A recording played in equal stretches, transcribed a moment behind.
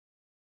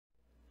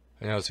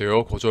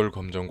안녕하세요.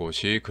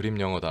 고졸검정고시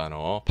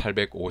그림영어단어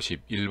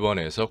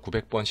 851번에서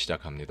 900번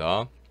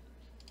시작합니다.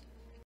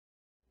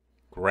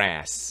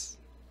 grass,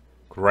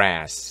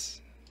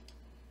 grass,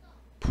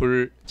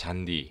 풀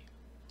잔디.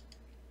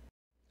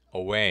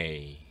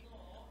 away,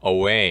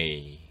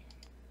 away,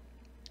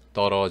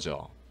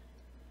 떨어져.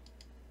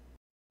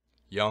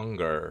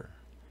 younger,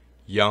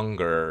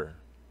 younger,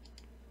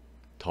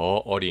 더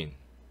어린.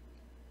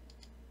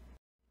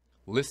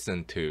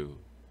 listen to,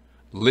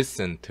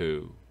 listen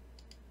to,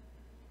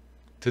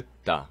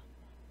 듣다.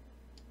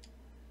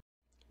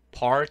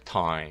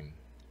 part-time,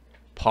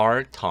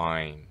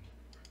 part-time,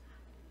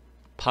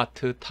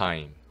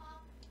 part-time.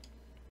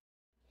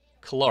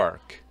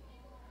 clerk,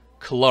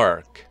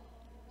 clerk,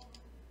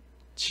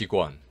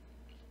 직원.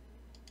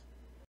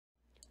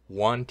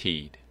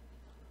 wanted,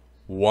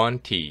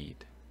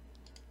 wanted,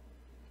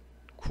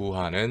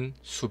 구하는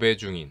수배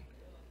중인.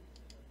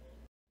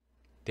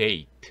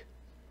 date,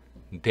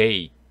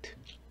 date,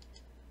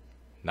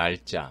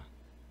 날짜.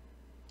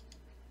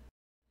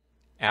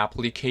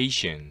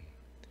 application,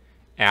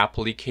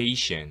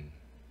 application,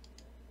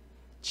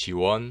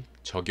 지원,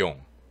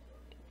 적용.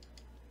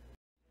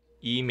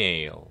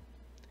 email,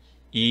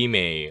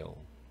 email,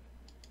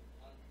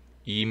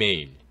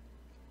 이메일.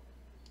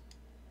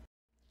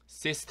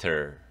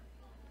 sister,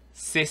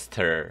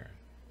 sister,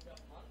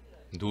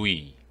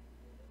 누이.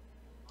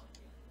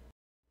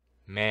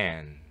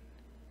 man,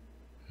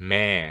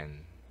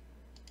 man,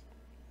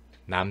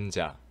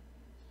 남자.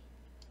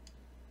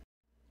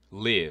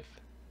 live,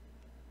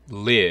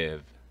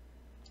 live,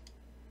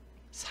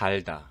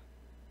 살다.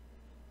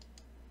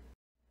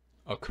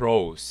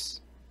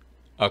 across,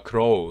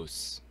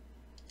 across,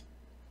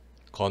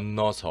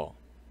 건너서.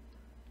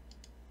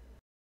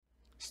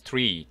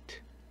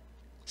 street,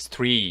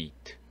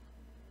 street,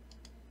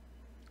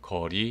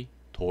 거리,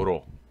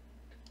 도로.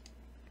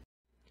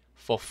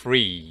 for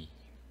free,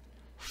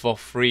 for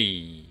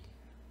free,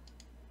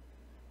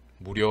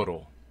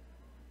 무료로.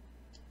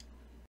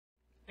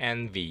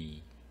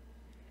 envy,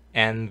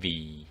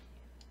 envy,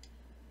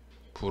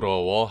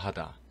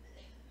 부러워하다.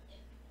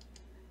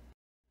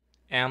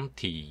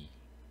 empty,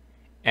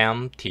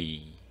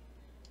 empty,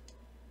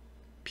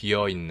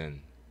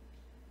 비어있는.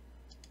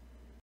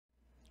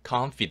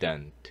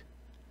 confident,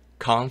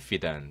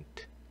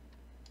 confident,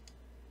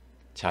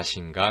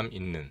 자신감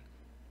있는.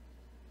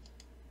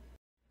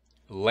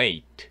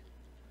 late,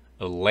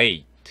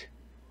 late,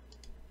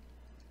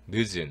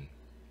 늦은.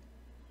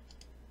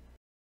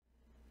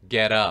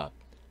 get up,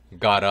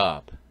 got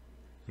up,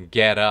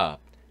 get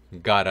up,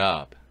 got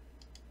up,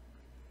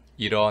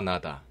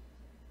 일어나다.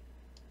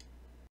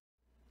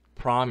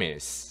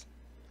 promise,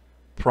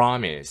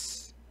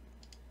 promise,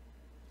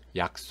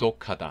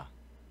 약속하다.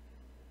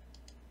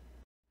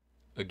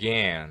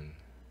 again,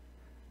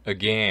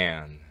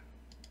 again,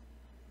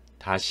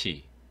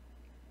 다시.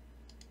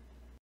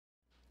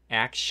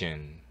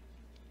 action,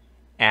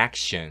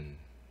 action,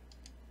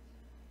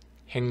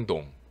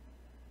 행동.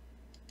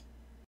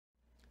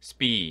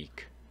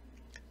 speak,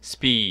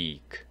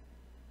 speak,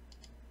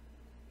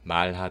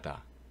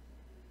 말하다.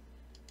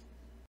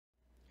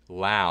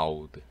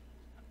 loud,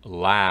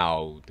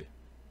 loud,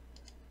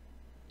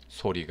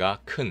 소리가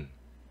큰.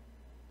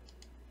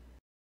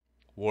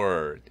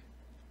 word,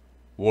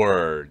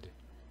 word,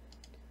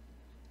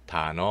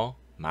 단어,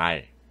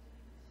 말.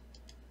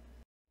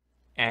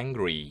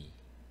 angry,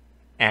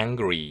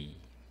 angry,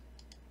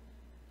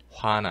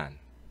 화난.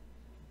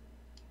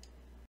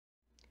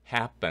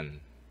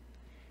 happen,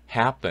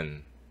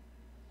 happen,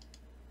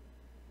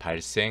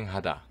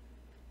 발생하다.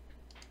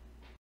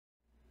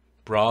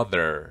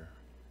 brother,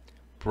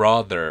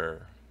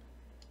 brother,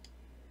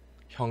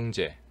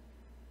 형제.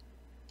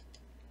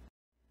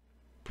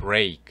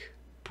 break,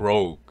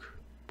 broke,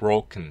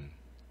 broken,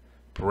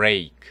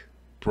 break,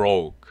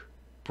 broke,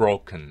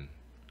 broken,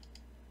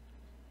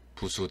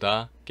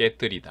 부수다,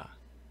 깨뜨리다.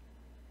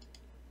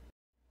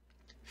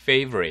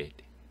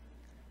 favorite,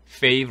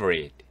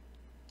 favorite,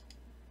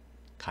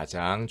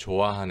 가장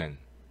좋아하는.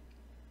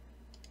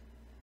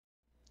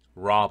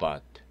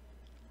 robot,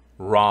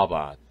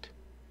 robot,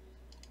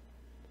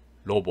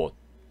 로봇.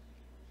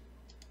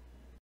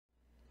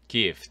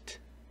 gift,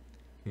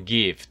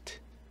 gift,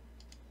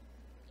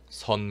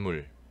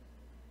 선물.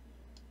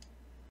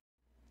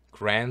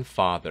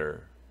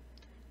 grandfather,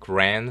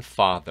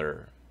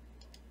 grandfather,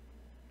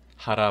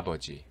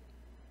 할아버지.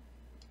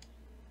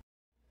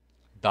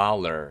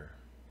 dollar,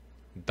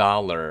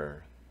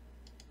 dollar,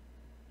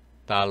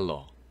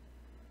 달러.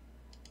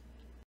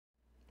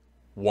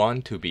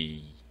 want to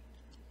be,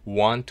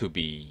 want to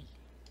be,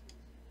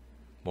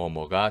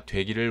 뭐뭐가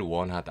되기를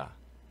원하다.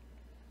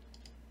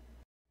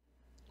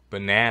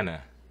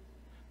 banana,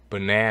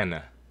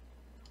 banana,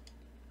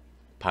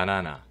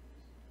 바나나.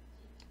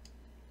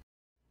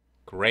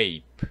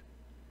 grape,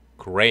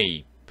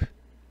 grape,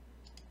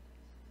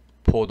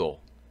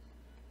 포도.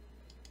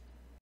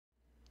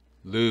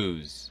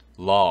 lose,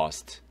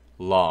 lost,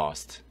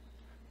 lost,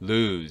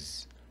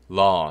 lose,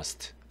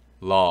 lost,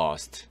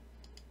 lost,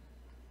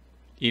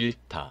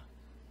 잃다.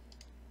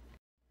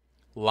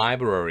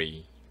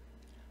 library,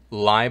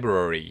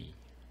 library,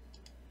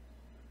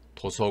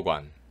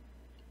 도서관.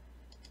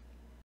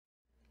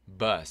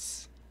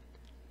 bus,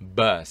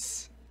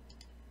 bus,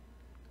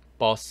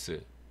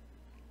 버스.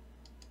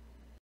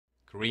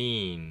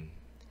 green,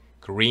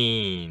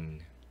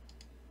 green,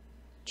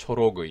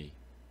 초록의.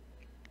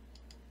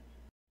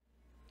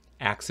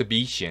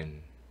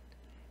 exhibition,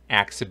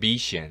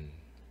 exhibition,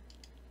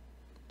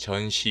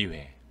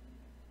 전시회.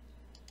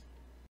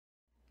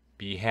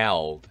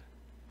 beheld,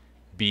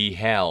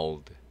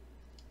 beheld,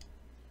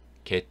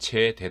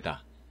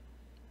 개최되다.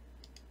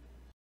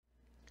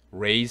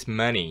 raise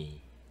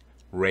money,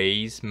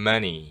 raise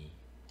money,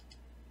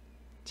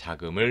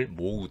 자금을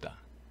모으다.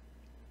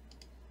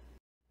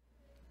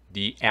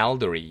 the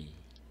elderly,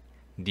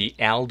 the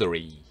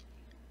elderly,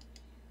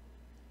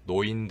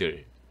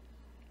 노인들.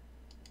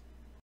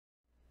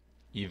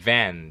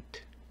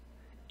 event,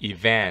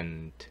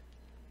 event,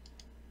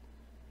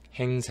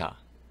 행사.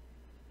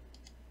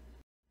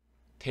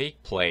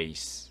 take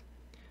place,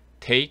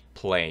 take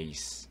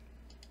place,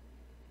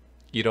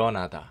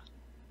 일어나다.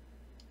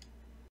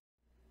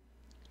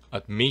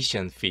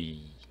 admission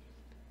fee,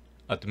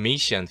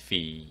 admission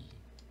fee,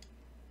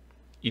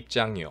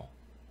 입장료.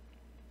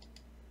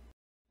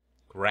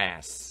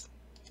 grass,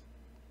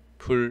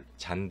 풀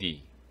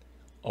잔디.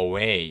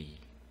 away,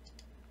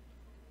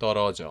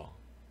 떨어져.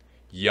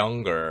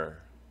 younger,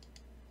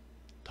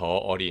 더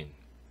어린.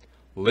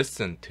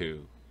 listen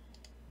to,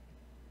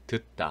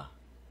 듣다.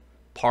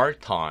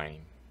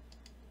 part-time,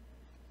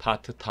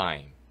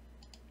 part-time.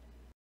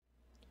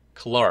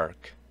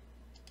 clerk,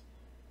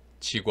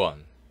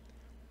 직원.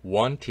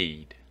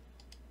 wanted,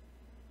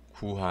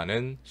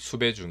 구하는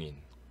수배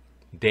중인.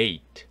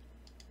 date,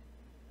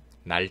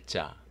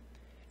 날짜.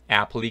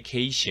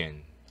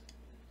 application,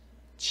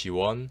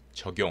 지원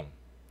적용.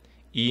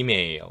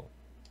 email,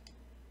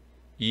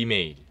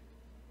 이메일.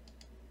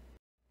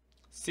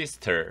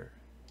 sister,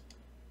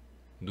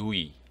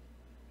 누이.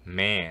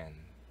 man,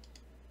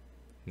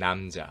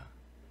 남자.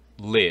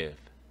 live,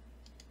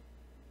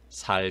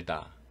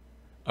 살다.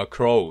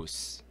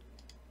 across,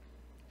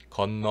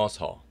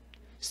 건너서.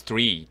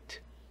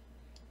 street,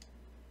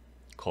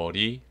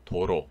 거리,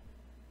 도로.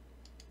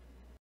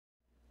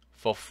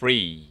 for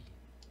free,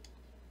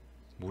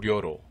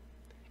 무료로.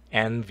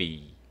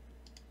 envy,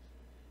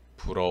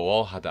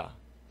 부러워하다.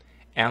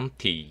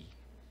 empty,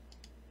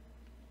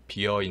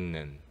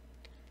 비어있는.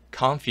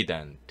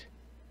 confident,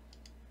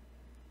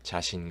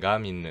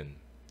 자신감 있는.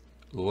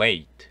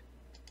 late,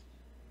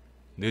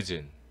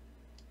 늦은.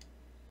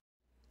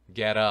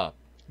 get up,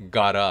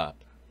 got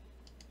up,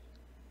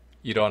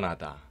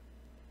 일어나다.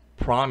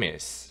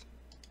 promise,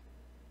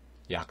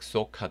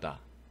 약속하다.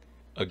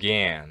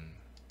 again,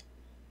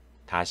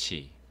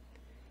 다시.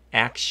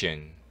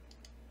 action,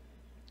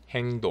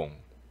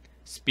 행동.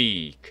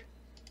 speak,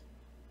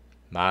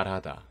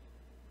 말하다.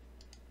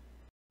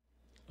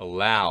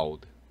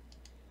 loud,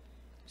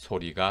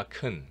 소리가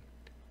큰.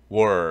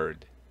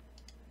 word,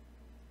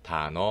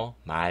 단어,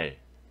 말.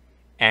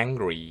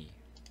 angry,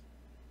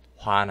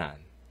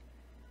 화난.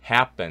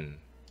 happen,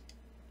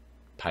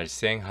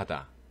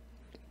 발생하다.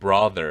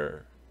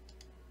 brother,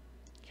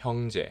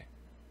 형제.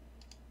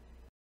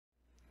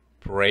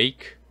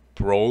 break,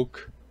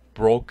 broke,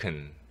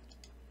 broken,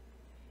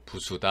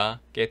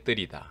 부수다,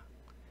 깨뜨리다.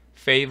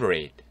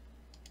 favorite,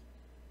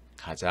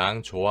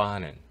 가장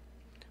좋아하는.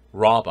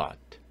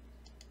 robot,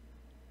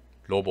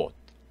 로봇.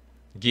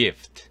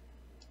 gift,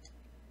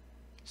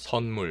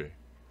 선물.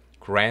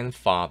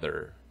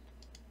 grandfather,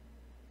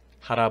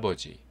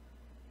 할아버지.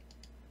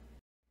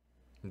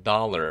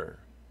 dollar,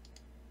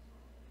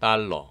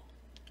 달러.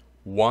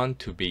 want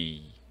to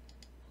be,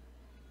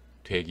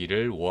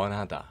 되기를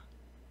원하다.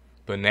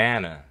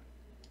 banana,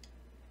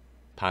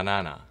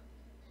 바나나.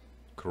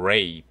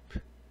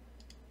 grape,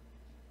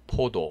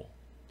 포도.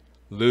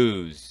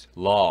 lose,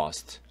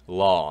 lost,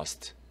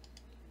 lost,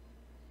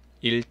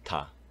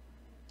 잃다.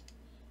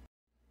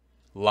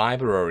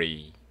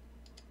 library,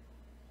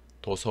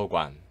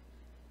 도서관.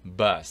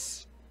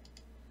 bus,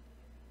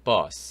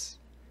 bus.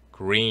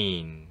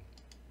 green,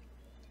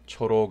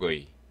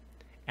 초록의.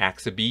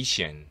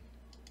 exhibition,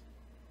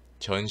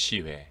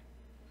 전시회.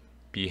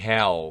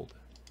 beheld,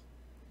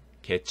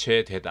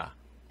 개최되다.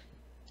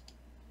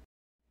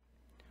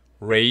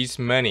 raise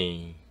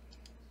money,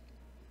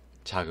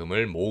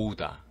 자금을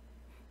모으다.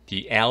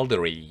 the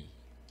elderly,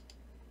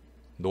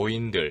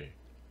 노인들.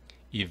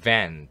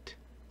 event,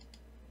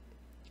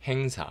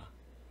 행사.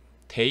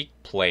 take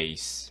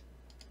place,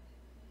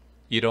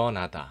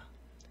 일어나다.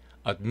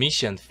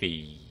 admission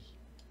fee,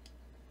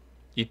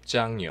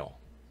 입장료.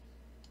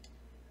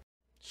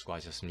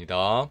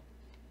 수고하셨습니다.